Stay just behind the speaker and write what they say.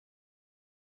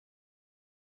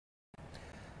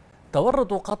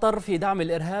تورط قطر في دعم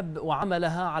الإرهاب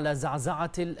وعملها على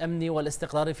زعزعة الأمن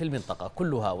والاستقرار في المنطقة،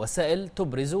 كلها وسائل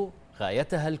تبرز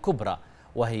غايتها الكبرى،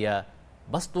 وهي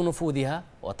بسط نفوذها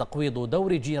وتقويض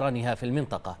دور جيرانها في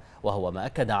المنطقة، وهو ما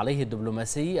أكد عليه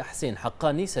الدبلوماسي حسين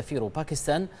حقاني سفير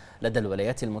باكستان لدى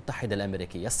الولايات المتحدة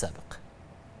الأمريكية السابق.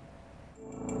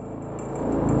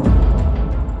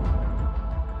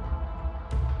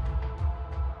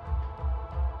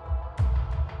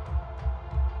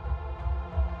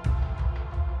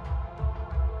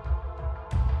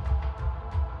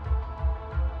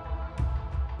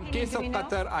 In case of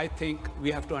Qatar, I think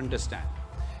we have to understand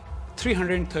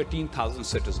 313,000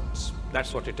 citizens.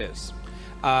 That's what it is.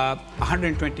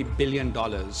 $120 billion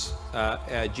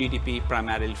GDP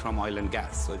primarily from oil and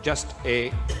gas. So just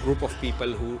a group of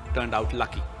people who turned out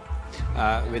lucky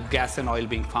with gas and oil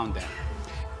being found there.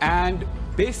 And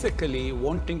basically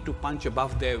wanting to punch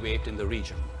above their weight in the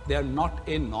region. They are not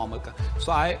a normal.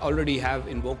 So I already have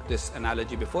invoked this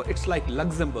analogy before. It's like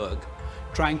Luxembourg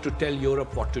trying to tell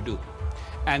Europe what to do.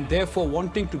 And therefore,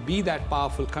 wanting to be that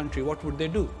powerful country, what would they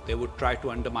do? They would try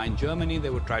to undermine Germany, they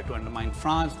would try to undermine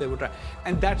France, they would try,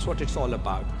 and that's what it's all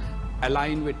about.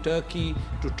 Align with Turkey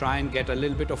to try and get a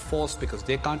little bit of force, because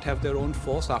they can't have their own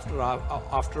force.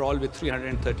 After all, with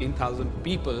 313,000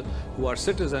 people who are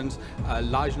citizens, a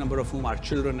large number of whom are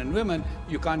children and women,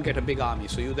 you can't get a big army.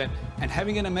 So you then, and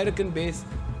having an American base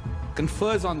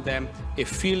confers on them a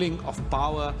feeling of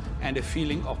power and a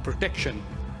feeling of protection.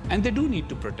 And they do need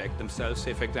to protect themselves,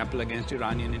 say, for example, against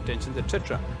Iranian intentions,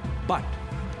 etc. But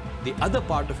the other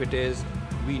part of it is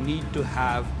we need to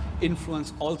have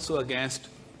influence also against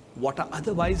what are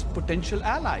otherwise potential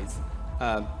allies,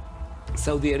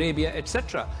 Saudi Arabia,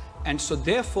 etc. And so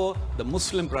therefore, the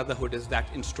Muslim Brotherhood is that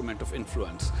instrument of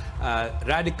influence.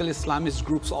 Radical Islamist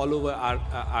groups all over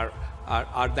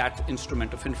are that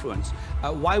instrument of influence.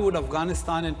 Why would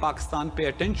Afghanistan and Pakistan pay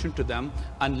attention to them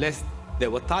unless they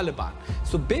were Taliban?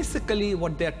 So basically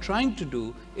what they're trying to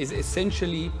do is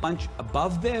essentially punch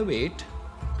above their weight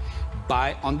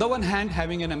by, on the one hand,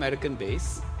 having an American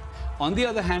base, on the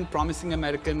other hand, promising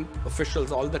American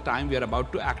officials all the time, we are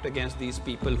about to act against these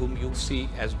people whom you see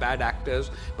as bad actors,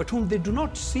 but whom they do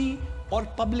not see or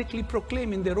publicly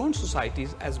proclaim in their own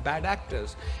societies as bad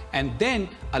actors. And then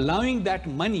allowing that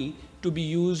money to be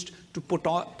used to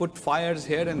put fires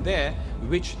here and there,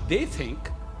 which they think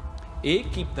A,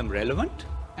 keep them relevant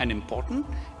and important,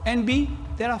 and B,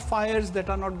 there are fires that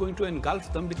are not going to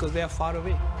engulf them because they are far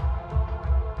away.